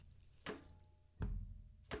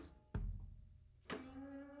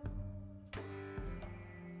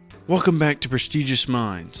Welcome back to Prestigious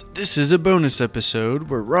Minds. This is a bonus episode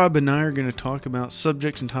where Rob and I are going to talk about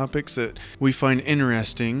subjects and topics that we find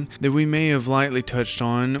interesting that we may have lightly touched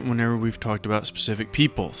on whenever we've talked about specific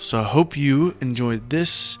people. So I hope you enjoyed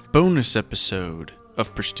this bonus episode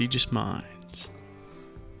of Prestigious Minds.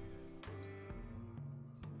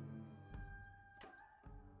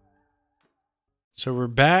 So we're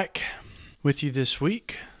back with you this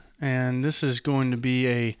week. And this is going to be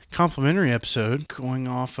a complimentary episode going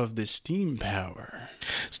off of the steam power.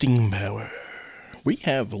 Steam power. We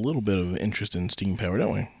have a little bit of interest in steam power,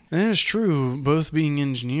 don't we? That is true. Both being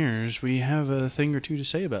engineers, we have a thing or two to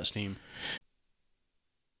say about steam.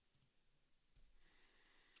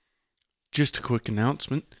 Just a quick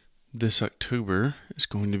announcement. This October is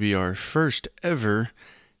going to be our first ever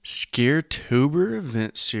Scaretober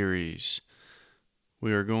event series.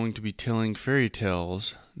 We are going to be telling fairy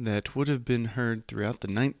tales that would have been heard throughout the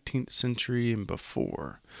 19th century and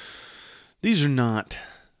before. These are not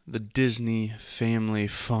the Disney family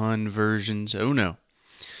fun versions. Oh no.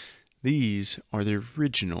 These are the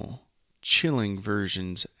original, chilling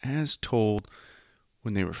versions as told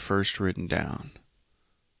when they were first written down.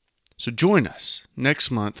 So join us next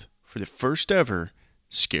month for the first ever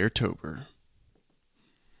Scaretober.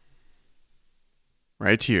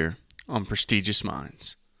 Right here on Prestigious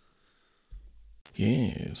Minds.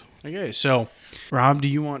 Yes. Okay, so Rob, do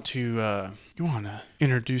you want to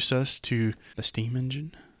introduce us to the steam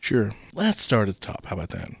engine? Sure. Let's start at the top. How about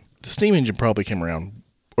that? The steam engine probably came around,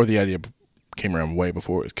 or the idea came around way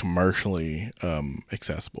before it was commercially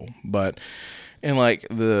accessible. But in like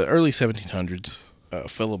the early 1700s, a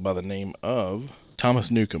fellow by the name of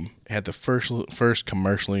Thomas Newcomb had the first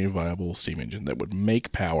commercially viable steam engine that would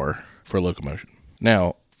make power for locomotion.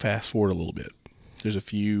 Now, fast forward a little bit. There's a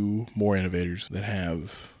few more innovators that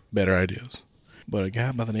have better ideas. But a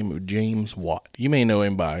guy by the name of James Watt. You may know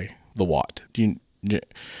him by the watt.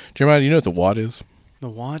 Jeremiah, do you know what the watt is? The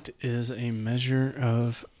watt is a measure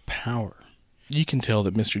of power. You can tell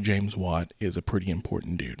that Mr. James Watt is a pretty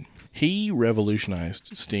important dude. He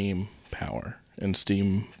revolutionized steam power and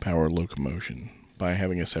steam power locomotion by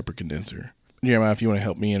having a separate condenser. Jeremiah, if you want to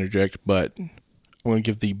help me interject, but I want to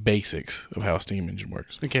give the basics of how a steam engine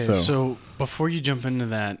works. Okay, so before you jump into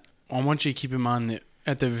that, I want you to keep in mind that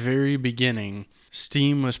at the very beginning,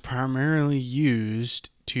 steam was primarily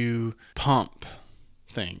used to pump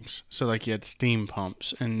things. So like you had steam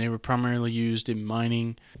pumps, and they were primarily used in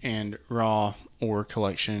mining and raw ore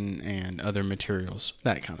collection and other materials,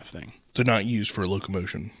 that kind of thing. They're not used for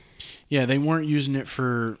locomotion. Yeah, they weren't using it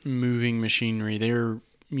for moving machinery. They were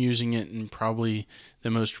using it in probably the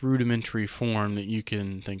most rudimentary form that you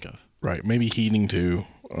can think of. Right. Maybe heating too.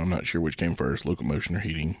 I'm not sure which came first, locomotion or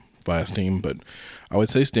heating via steam, but I would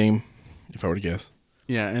say steam if I were to guess.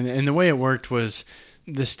 Yeah, and the way it worked was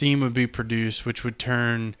the steam would be produced, which would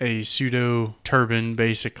turn a pseudo turbine,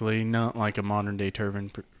 basically, not like a modern day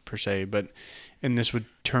turbine per se, and this would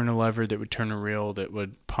turn a lever that would turn a reel that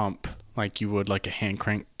would pump like you would like a hand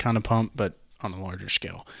crank kind of pump, but on a larger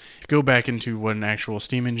scale. To go back into what an actual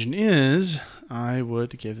steam engine is, I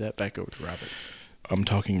would give that back over to Robert. I'm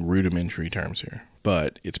talking rudimentary terms here,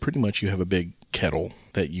 but it's pretty much you have a big kettle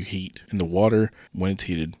that you heat, and the water, when it's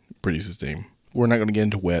heated, produces steam. We're not going to get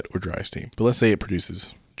into wet or dry steam, but let's say it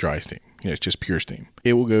produces dry steam. It's just pure steam.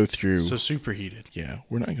 It will go through... So superheated. Yeah,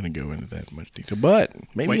 we're not going to go into that much detail, but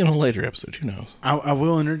maybe in a later episode, who knows? I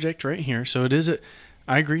will interject right here. So it is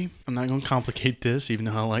I agree. I'm not going to complicate this, even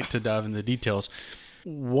though I like to dive into the details.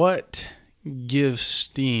 What gives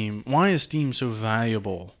steam... Why is steam so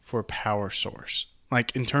valuable for a power source?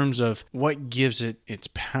 Like, in terms of what gives it its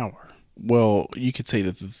power? Well, you could say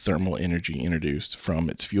that the thermal energy introduced from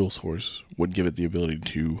its fuel source would give it the ability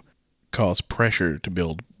to cause pressure to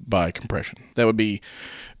build by compression. That would be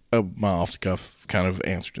my off-the-cuff kind of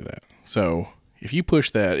answer to that. So, if you push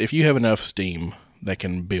that, if you have enough steam that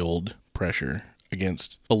can build pressure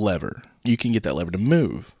against a lever, you can get that lever to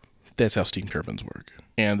move. That's how steam turbines work.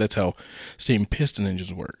 And that's how steam piston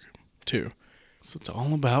engines work, too. So it's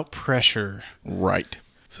all about pressure. Right.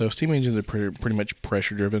 So steam engines are pretty much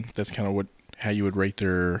pressure driven. That's kind of how you would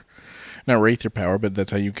not rate their power, but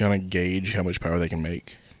that's how you kind of gauge how much power they can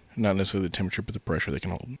make. Not necessarily the temperature, but the pressure they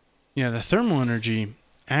can hold. Yeah, the thermal energy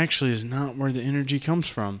actually is not where the energy comes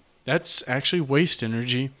from. That's actually waste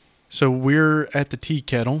energy. So we're at the tea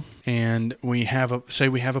kettle, and we have a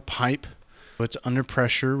pipe. It's under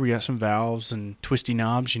pressure. We got some valves and twisty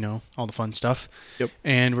knobs, all the fun stuff. Yep.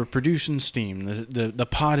 And we're producing steam. The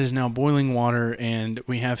pot is now boiling water, and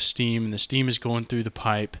we have steam, and the steam is going through the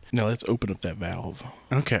pipe. Now let's open up that valve.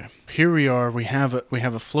 Okay. Here we are. We have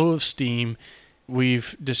a flow of steam.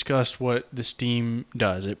 we've discussed what the steam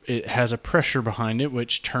does. It has a pressure behind it,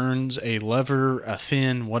 which turns a lever, a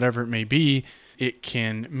fin, whatever it may be. It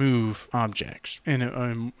can move objects in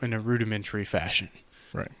a rudimentary fashion.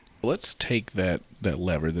 Right. Let's take that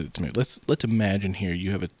lever that it's moved. Let's imagine here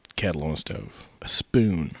you have a kettle on a stove, a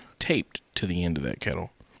spoon taped to the end of that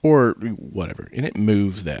kettle, or whatever, and it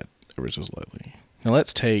moves that ever so slightly. Now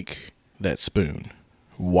let's take that spoon,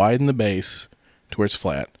 widen the base to where it's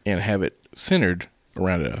flat, and have it centered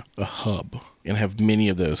around a hub, and have many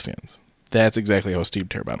of those fins. That's exactly how a steam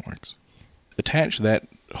turbine works. Attach that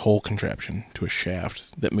whole contraption to a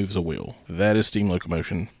shaft that moves a wheel. That is steam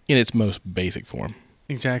locomotion in its most basic form.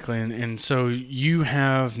 Exactly, and so you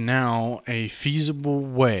have now a feasible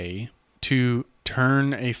way to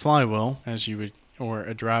turn a flywheel, or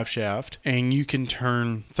a drive shaft, and you can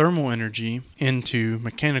turn thermal energy into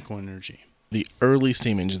mechanical energy. The early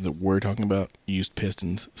steam engines that we're talking about used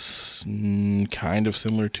pistons, kind of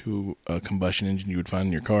similar to a combustion engine you would find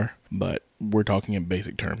in your car, but we're talking in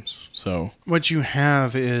basic terms. So what you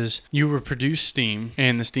have is you will produce steam,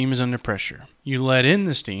 and the steam is under pressure. You let in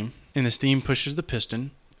the steam, and the steam pushes the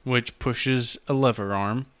piston, which pushes a lever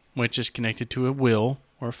arm, which is connected to a wheel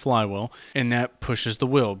or a flywheel, and that pushes the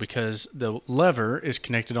wheel because the lever is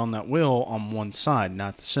connected on that wheel on one side,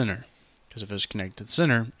 not the center. Because if it was connected to the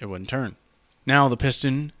center, it wouldn't turn. Now the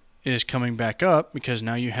piston is coming back up because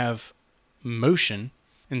now you have motion,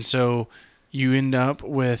 and so you end up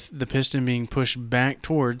with the piston being pushed back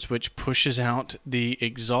towards, which pushes out the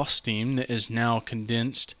exhaust steam that is now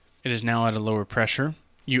condensed. It is now at a lower pressure.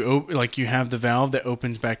 You have the valve that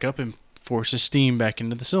opens back up and forces steam back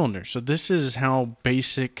into the cylinder. So this is how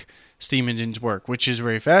basic steam engines work, which is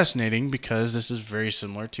very fascinating because this is very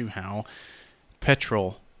similar to how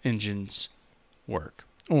petrol engines work.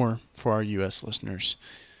 Or, for our U.S. listeners,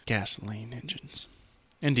 gasoline engines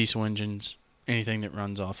and diesel engines, anything that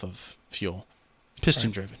runs off of fuel,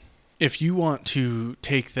 piston-driven. Right. If you want to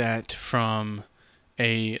take that from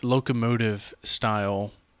a locomotive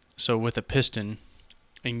style, so with a piston,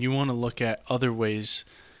 and you want to look at other ways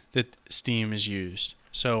that steam is used.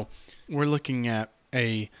 So we're looking at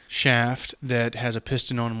a shaft that has a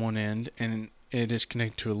piston on one end, and it is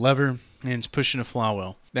connected to a lever, and it's pushing a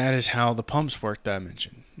flywheel. That is how the pumps work that I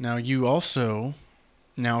mentioned. Now, you also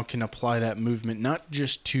now can apply that movement not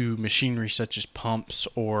just to machinery such as pumps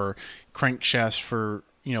or crankshafts for,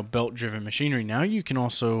 belt-driven machinery. Now you can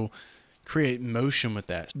also create motion with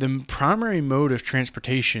that. The primary mode of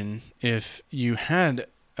transportation, if you had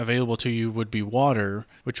available to you, would be water,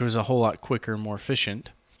 which was a whole lot quicker and more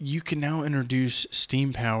efficient. You can now introduce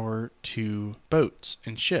steam power to boats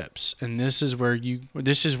and ships, and this is where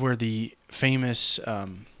the famous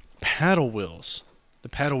paddle wheels, the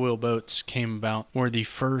paddle wheel boats came about, were the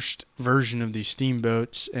first version of these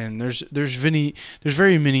steamboats, and there's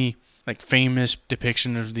very many like famous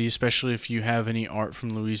depiction of these, especially if you have any art from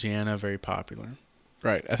Louisiana, very popular.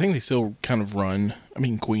 Right, I think they still kind of run. I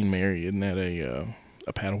mean, Queen Mary, isn't that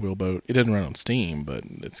a paddle wheel boat? It doesn't run on steam, but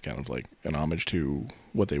it's kind of like an homage to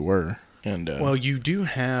what they were. And well, you do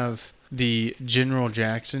have the General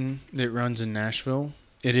Jackson that runs in Nashville.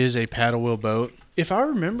 It is a paddle wheel boat. If I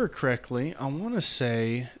remember correctly, I want to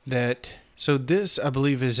say that. So this, I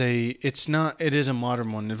believe, it is a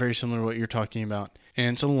modern one, very similar to what you're talking about,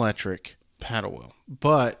 and it's an electric paddle wheel.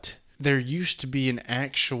 But there used to be an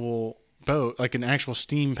actual boat, like an actual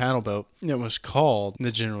steam paddle boat, that was called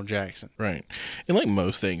the General Jackson. Right. And like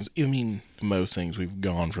most things, we've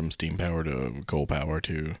gone from steam power to coal power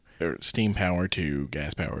or steam power to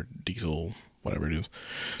gas power, diesel, whatever it is,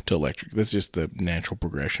 to electric. That's just the natural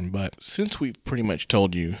progression. But since we've pretty much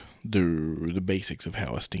told you the basics of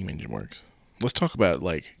how a steam engine works, let's talk about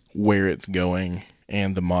like where it's going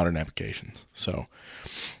and the modern applications. So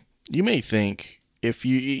you may think if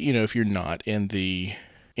you're not in the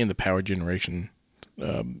power generation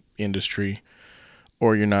industry,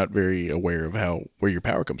 or you're not very aware of where your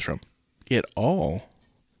power comes from, it all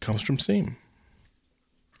comes from steam,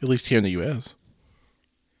 at least here in the U.S.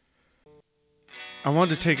 I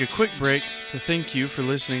wanted to take a quick break to thank you for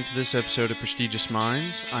listening to this episode of Prestigious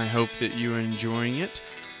Minds. I hope that you are enjoying it.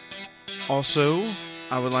 Also,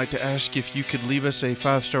 I would like to ask if you could leave us a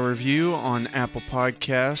 5-star review on Apple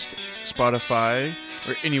Podcast, Spotify,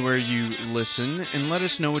 or anywhere you listen, and let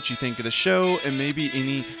us know what you think of the show and maybe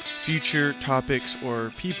any future topics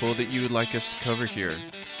or people that you would like us to cover here.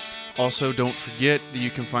 Also, don't forget that you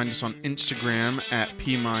can find us on Instagram at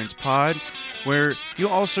PMindsPod, where you'll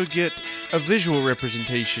also get a visual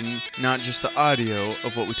representation, not just the audio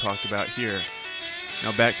of what we talk about here.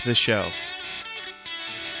 Now back to the show.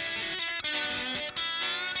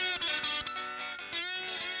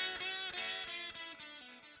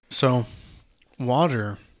 So,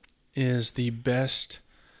 water is the best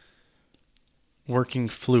working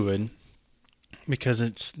fluid because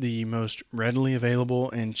it's the most readily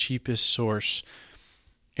available and cheapest source,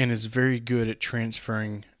 and it's very good at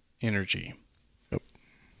transferring energy. Yep.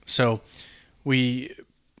 So, you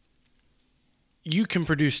can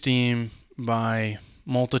produce steam by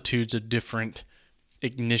multitudes of different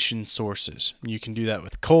ignition sources. You can do that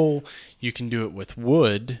with coal. You can do it with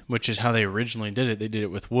wood, which is how they originally did it. They did it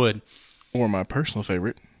with wood. Or my personal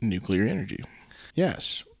favorite, nuclear energy.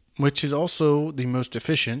 Yes, which is also the most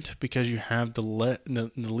efficient because you have the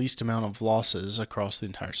least amount of losses across the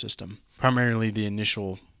entire system. Primarily the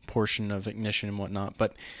initial portion of ignition and whatnot,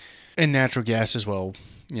 and natural gas as well.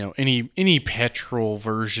 Any petrol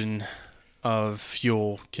version of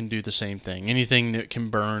fuel can do the same thing. Anything that can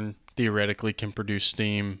burn theoretically can produce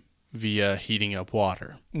steam via heating up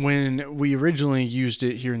water. When we originally used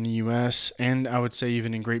it here in the U.S., and I would say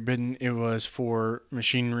even in Great Britain, it was for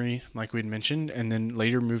machinery, like we'd mentioned, and then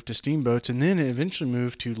later moved to steamboats, and then it eventually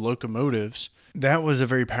moved to locomotives. That was a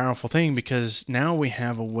very powerful thing because now we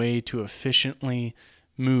have a way to efficiently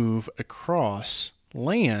move across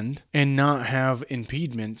land and not have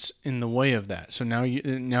impediments in the way of that. So now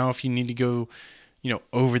if you need to go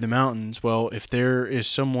over the mountains, well, if there is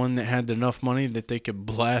someone that had enough money that they could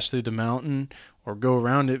blast through the mountain or go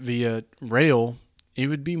around it via rail, it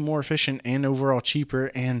would be more efficient and overall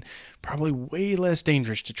cheaper and probably way less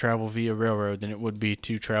dangerous to travel via railroad than it would be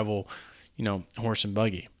to travel, horse and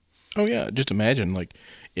buggy. Oh yeah, just imagine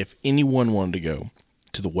if anyone wanted to go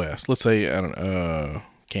to the west, let's say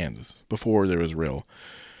Kansas, before there was rail,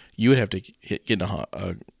 you would have to get in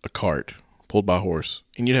a cart pulled by a horse,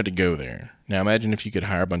 and you'd have to go there. Now imagine if you could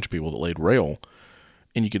hire a bunch of people that laid rail,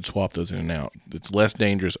 and you could swap those in and out. It's less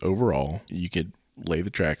dangerous overall. You could lay the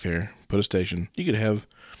track there, put a station. You could have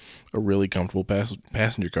a really comfortable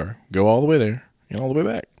passenger car, go all the way there and all the way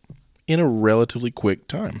back in a relatively quick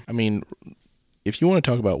time. I mean, if you want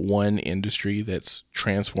to talk about one industry that's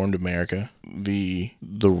transformed America, the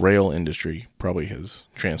rail industry probably has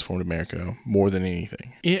transformed America more than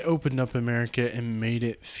anything. It opened up America and made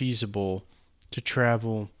it feasible to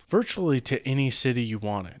travel virtually to any city you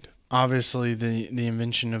wanted. Obviously, the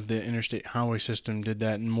invention of the interstate highway system did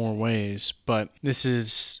that in more ways, but this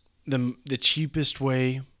is the cheapest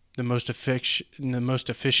way, the most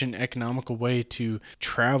efficient, economical way to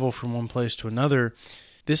travel from one place to another.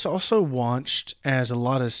 This also watched as a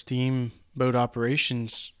lot of steamboat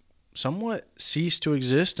operations somewhat ceased to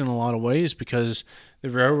exist in a lot of ways because the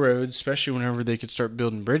railroads, especially whenever they could start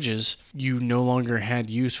building bridges, you no longer had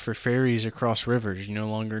use for ferries across rivers. You no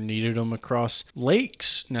longer needed them across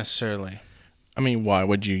lakes necessarily. I mean, why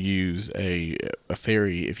would you use a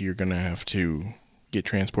ferry if you're going to have to get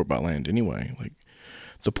transport by land anyway?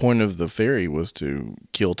 The point of the ferry was to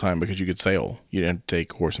kill time because you could sail. You didn't have to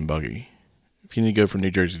take horse and buggy. If you need to go from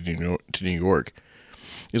New Jersey to New York,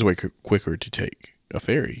 it's way quicker to take a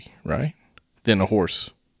ferry, right, than a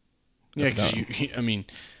horse. Yeah, because you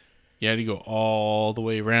had to go all the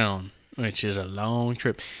way around, which is a long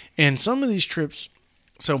trip. And some of these trips,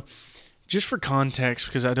 so just for context,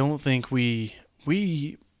 because I don't think we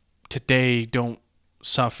today don't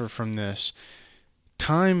suffer from this,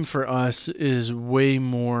 time for us is way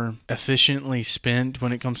more efficiently spent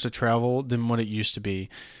when it comes to travel than what it used to be.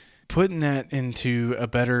 Putting that into a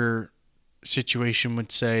better situation would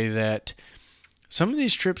say that some of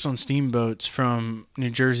these trips on steamboats from New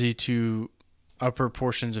Jersey to upper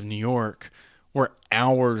portions of New York were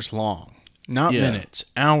hours long. Not minutes,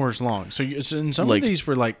 hours long. So and some of these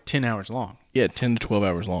were 10 hours long. Yeah, 10 to 12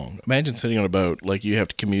 hours long. Imagine sitting on a boat, you have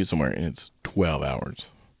to commute somewhere, and it's 12 hours.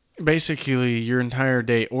 Basically, your entire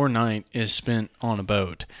day or night is spent on a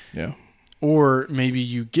boat. Yeah. Or maybe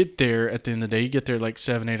you get there at the end of the day, you get there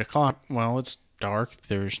 7, 8 o'clock. Well, it's dark.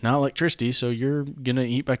 There's not electricity, so you're going to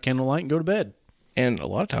eat by candlelight and go to bed. And a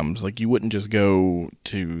lot of times, you wouldn't just go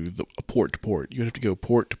to a port to port. You'd have to go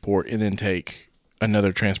port to port and then take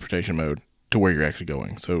another transportation mode to where you're actually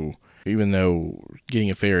going. So even though getting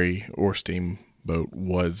a ferry or steamboat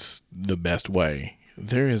was the best way,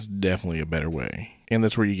 there is definitely a better way. And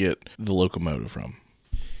that's where you get the locomotive from.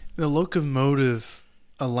 The locomotive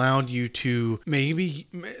allowed you to maybe,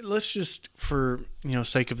 let's just for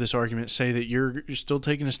sake of this argument, say that you're still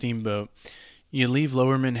taking a steamboat. You leave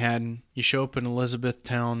Lower Manhattan, you show up in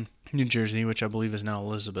Elizabethtown, New Jersey, which I believe is now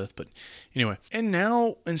Elizabeth, but anyway. And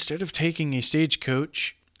now, instead of taking a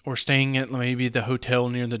stagecoach or staying at maybe the hotel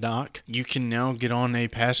near the dock, you can now get on a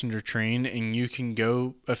passenger train and you can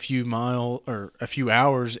go a few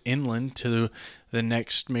hours inland to the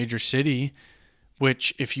next major city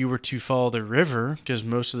which if you were to follow the river, because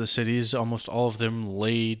most of the cities, almost all of them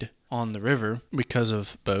laid on the river because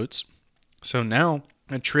of boats. So now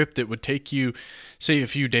a trip that would take you, say, a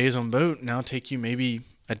few days on boat, now take you maybe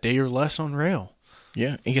a day or less on rail.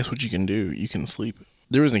 Yeah, and guess what you can do? You can sleep.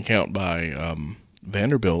 There was an account by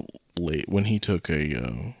Vanderbilt when he took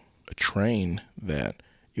a train that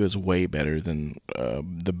it was way better than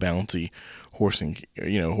the bouncy horse and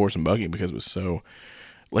buggy, because it was so,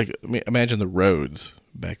 like, imagine the roads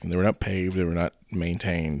back then. They were not paved. They were not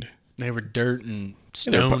maintained. They were dirt and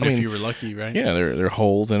stone if you were lucky, right? Yeah, there are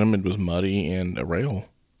holes in them. It was muddy, and a rail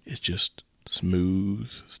is just smooth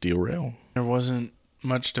steel rail. There wasn't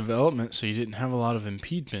much development, so you didn't have a lot of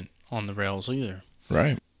impediment on the rails either.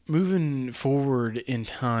 Right. Moving forward in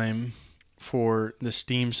time for the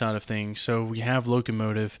steam side of things, so we have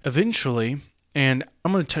locomotive. Eventually, and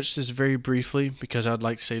I'm going to touch this very briefly because I'd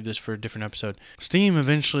like to save this for a different episode. Steam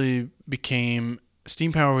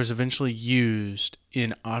power was eventually used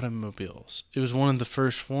in automobiles. It was one of the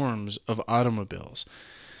first forms of automobiles.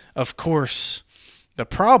 Of course, the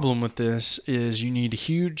problem with this is you need a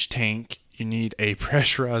huge tank, you need a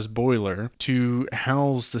pressurized boiler to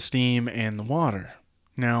house the steam and the water.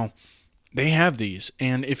 Now, they have these,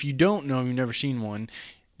 and if you don't know, you've never seen one,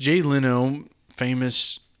 Jay Leno,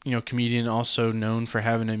 famous comedian, also known for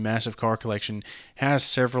having a massive car collection, has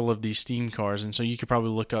several of these steam cars, and so you could probably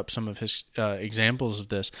look up some of his examples of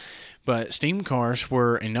this. But steam cars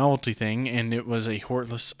were a novelty thing, and it was a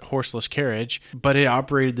horseless carriage, but it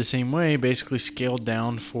operated the same way, basically scaled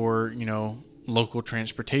down for, local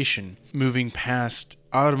transportation. Moving past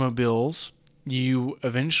automobiles, you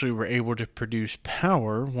eventually were able to produce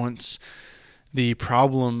power once the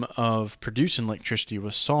problem of producing electricity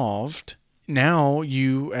was solved. Now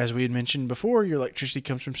as we had mentioned before, your electricity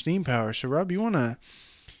comes from steam power. So Rob, you want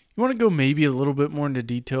to go maybe a little bit more into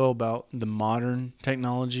detail about the modern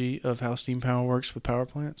technology of how steam power works with power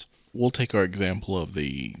plants? We'll take our example of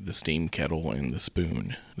the steam kettle and the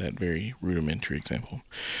spoon, that very rudimentary example.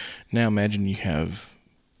 Now imagine you have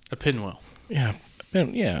a pinwheel. Yeah.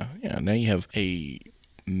 Now you have a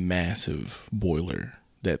massive boiler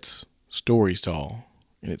that's stories tall,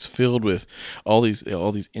 and it's filled with all these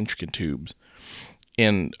intricate tubes,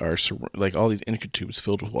 and all these intricate tubes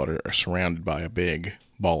filled with water are surrounded by a big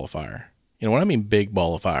ball of fire. And when I mean big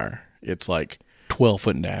ball of fire, it's like 12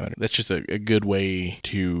 foot in diameter. That's just a good way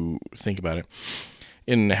to think about it.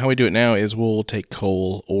 And how we do it now is we'll take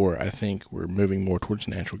coal, or I think we're moving more towards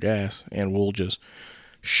natural gas, and we'll just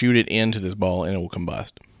shoot it into this ball and it will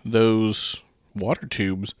combust. Those water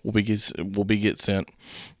tubes will get sent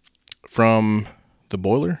from the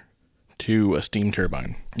boiler to a steam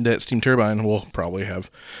turbine. That steam turbine will probably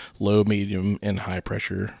have low, medium, and high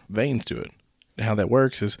pressure vanes to it. And how that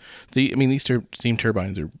works is these steam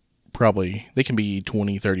turbines are they can be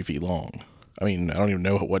 20, 30 feet long. I don't even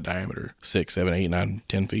know what diameter, 6, 7, 8, 9,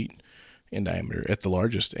 10 feet in diameter at the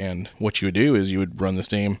largest. And what you would do is you would run the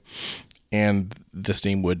steam, and the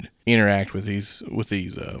steam would interact with these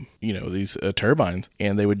turbines,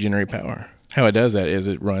 and they would generate power. How it does that is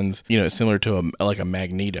it runs, it's similar to a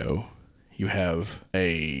magneto. You have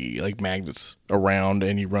magnets around,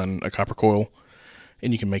 and you run a copper coil,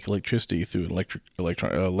 and you can make electricity through an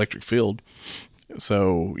electric field.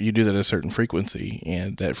 So you do that at a certain frequency,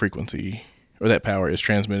 and that frequency or that power is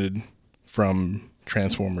transmitted from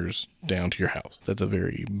transformers down to your house. That's a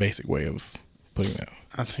very basic way of putting that.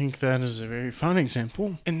 I think that is a very fine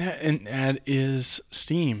example, and that is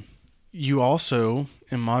steam. You also,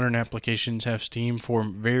 in modern applications, have steam for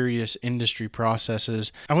various industry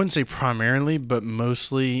processes. I wouldn't say primarily, but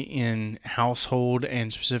mostly in household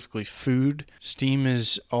and specifically food. Steam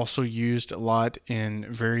is also used a lot in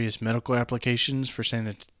various medical applications for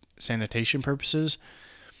sanitation purposes.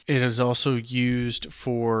 It is also used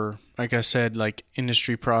for, like I said,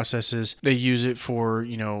 industry processes. They use it for,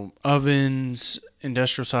 ovens,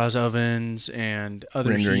 industrial size ovens, and other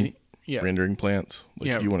rendering plants.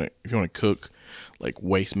 If you want to cook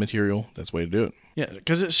waste material, that's the way to do it. Yeah,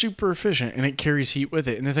 because it's super efficient and it carries heat with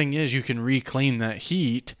it. And the thing is, you can reclaim that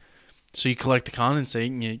heat. So you collect the condensate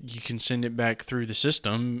and you can send it back through the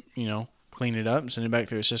system, clean it up and send it back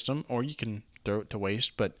through the system, or you can throw it to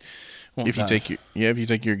waste. But if you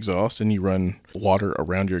take your exhaust and you run water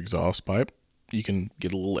around your exhaust pipe, you can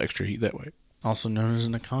get a little extra heat that way. Also known as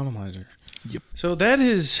an economizer. Yep. So that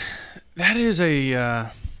is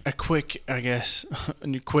a quick, I guess,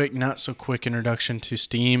 not so quick introduction to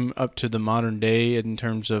steam up to the modern day in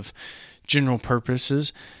terms of general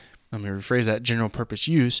purposes. Let me rephrase that, general purpose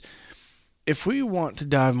use. If we want to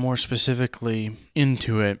dive more specifically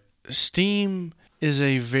into it, steam is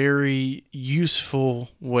a very useful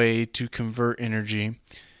way to convert energy,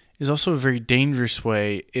 is also a very dangerous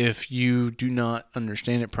way if you do not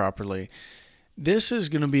understand it properly. This is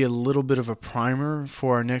going to be a little bit of a primer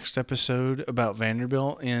for our next episode about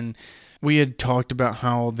Vanderbilt, and we had talked about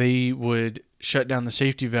how they would shut down the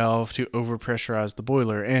safety valve to overpressurize the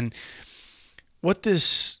boiler. And what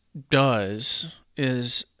this does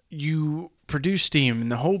is you produce steam,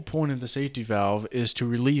 and the whole point of the safety valve is to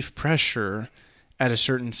relieve pressure at a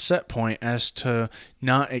certain set point as to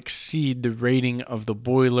not exceed the rating of the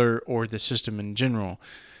boiler or the system in general.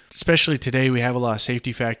 Especially today, we have a lot of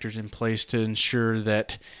safety factors in place to ensure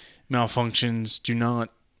that malfunctions do not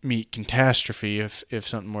meet catastrophe if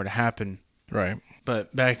something were to happen. Right.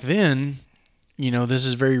 But back then, this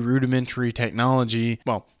is very rudimentary technology.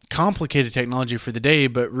 Well, complicated technology for the day,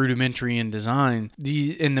 but rudimentary in design.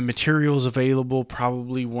 The materials available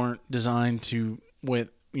probably weren't designed to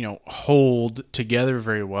hold together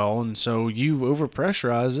very well, and so you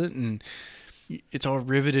overpressurize it, and it's all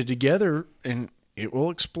riveted together, and it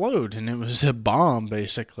will explode, and it was a bomb,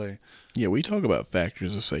 basically. Yeah, we talk about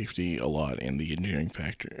factors of safety a lot in the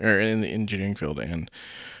engineering field, and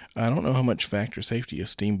I don't know how much factor safety a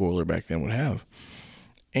steam boiler back then would have.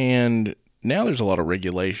 And now there's a lot of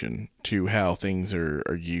regulation to how things are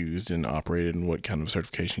used and operated and what kind of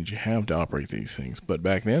certifications you have to operate these things. But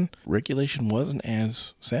back then, regulation wasn't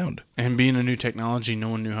as sound. And being a new technology, no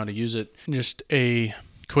one knew how to use it. Just a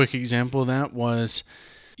quick example of that was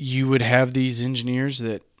you would have these engineers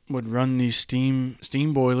that would run these steam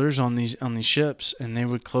boilers on these ships, and they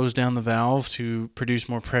would close down the valve to produce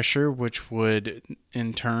more pressure, which would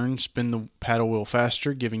in turn spin the paddle wheel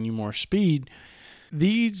faster, giving you more speed.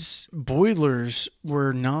 These boilers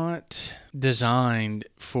were not designed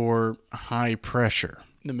for high pressure.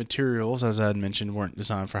 The materials, as I had mentioned, weren't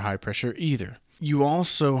designed for high pressure either. You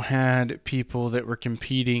also had people that were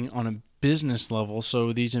competing on a business level,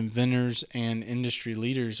 so these inventors and industry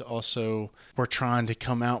leaders also were trying to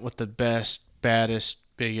come out with the best, baddest,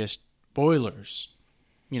 biggest boilers,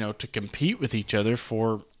 to compete with each other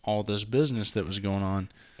for all this business that was going on.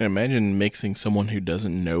 And imagine mixing someone who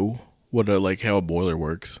doesn't know how a boiler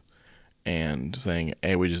works and saying,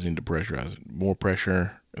 hey, we just need to pressurize it. More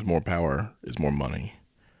pressure is more power is more money.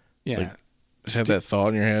 Yeah. Just have that thought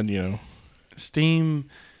in your head, Steam,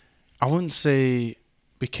 I wouldn't say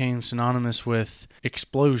became synonymous with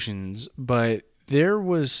explosions, but there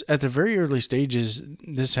was, at the very early stages,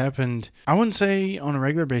 this happened, I wouldn't say on a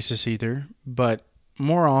regular basis either, but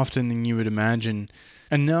more often than you would imagine,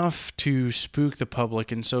 enough to spook the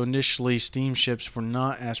public. And so initially steamships were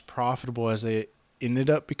not as profitable as they ended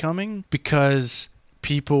up becoming because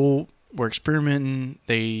people were experimenting.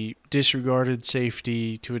 They disregarded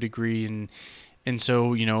safety to a degree, and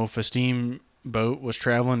so if a steamboat was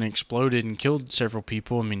traveling and exploded and killed several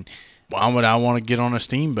people, why would I want to get on a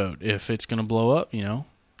steamboat if it's going to blow up? You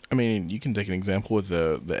can take an example with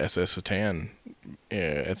the SS Satan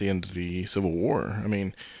at the end of the Civil War.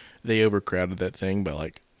 They overcrowded that thing by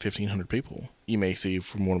 1,500 people. You may see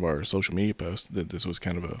from one of our social media posts that this was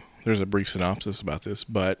there's a brief synopsis about this,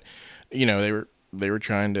 but they were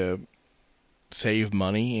trying to save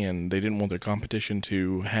money, and they didn't want their competition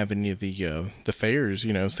to have any of the fares.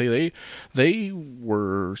 Say they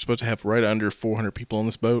were supposed to have right under 400 people on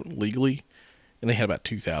this boat legally, and they had about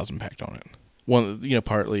 2,000 packed on it.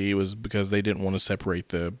 Partly it was because they didn't want to separate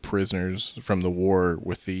the prisoners from the war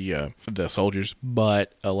with the soldiers,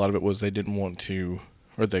 but a lot of it was they didn't want to,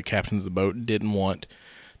 or the captains of the boat didn't want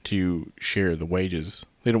to share the wages.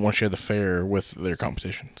 They didn't want to share the fare with their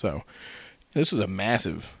competition. So this was a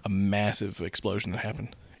massive explosion that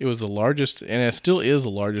happened. It was the largest, and it still is the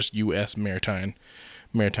largest U.S. maritime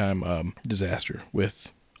disaster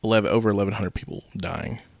with over 1,100 people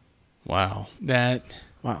dying. Wow.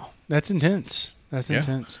 That's intense. That's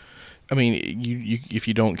intense. You if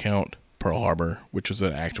you don't count Pearl Harbor, which was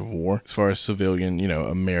an act of war, as far as civilian,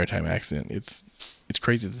 a maritime accident, it's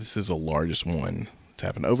crazy that this is the largest one that's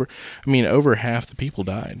happened. Over half the people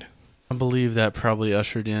died. I believe that probably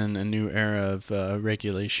ushered in a new era of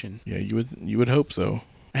regulation. Yeah, you would hope so.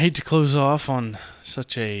 I hate to close off on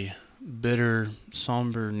such a bitter,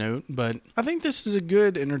 somber note, but I think this is a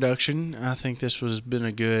good introduction. I think this has been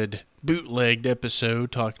a good bootlegged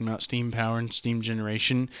episode talking about steam power and steam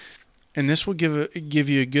generation. And this will give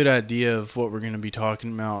you a good idea of what we're going to be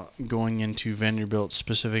talking about going into Vanderbilt's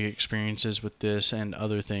specific experiences with this and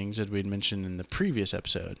other things that we'd mentioned in the previous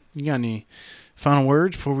episode. You got any final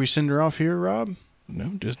words before we send her off here, Rob?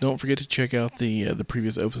 No, just don't forget to check out the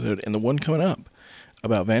previous episode and the one coming up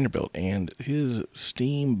about Vanderbilt and his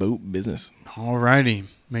steamboat business. Alrighty.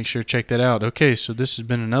 Make sure to check that out. Okay, so this has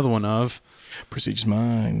been another one of Prestigious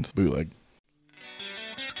Minds, Bootlegged.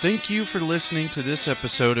 Thank you for listening to this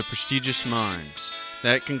episode of Prestigious Minds.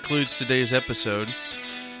 That concludes today's episode.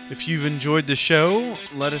 If you've enjoyed the show,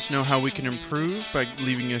 let us know how we can improve by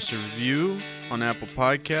leaving us a review on Apple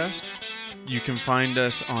Podcast. You can find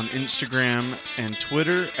us on Instagram and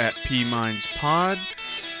Twitter at PMindsPod,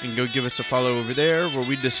 and go give us a follow over there where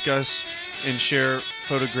we discuss and share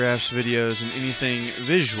photographs, videos, and anything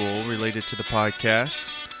visual related to the podcast.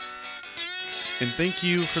 And thank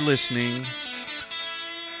you for listening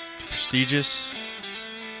to Prestigious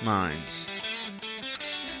Minds.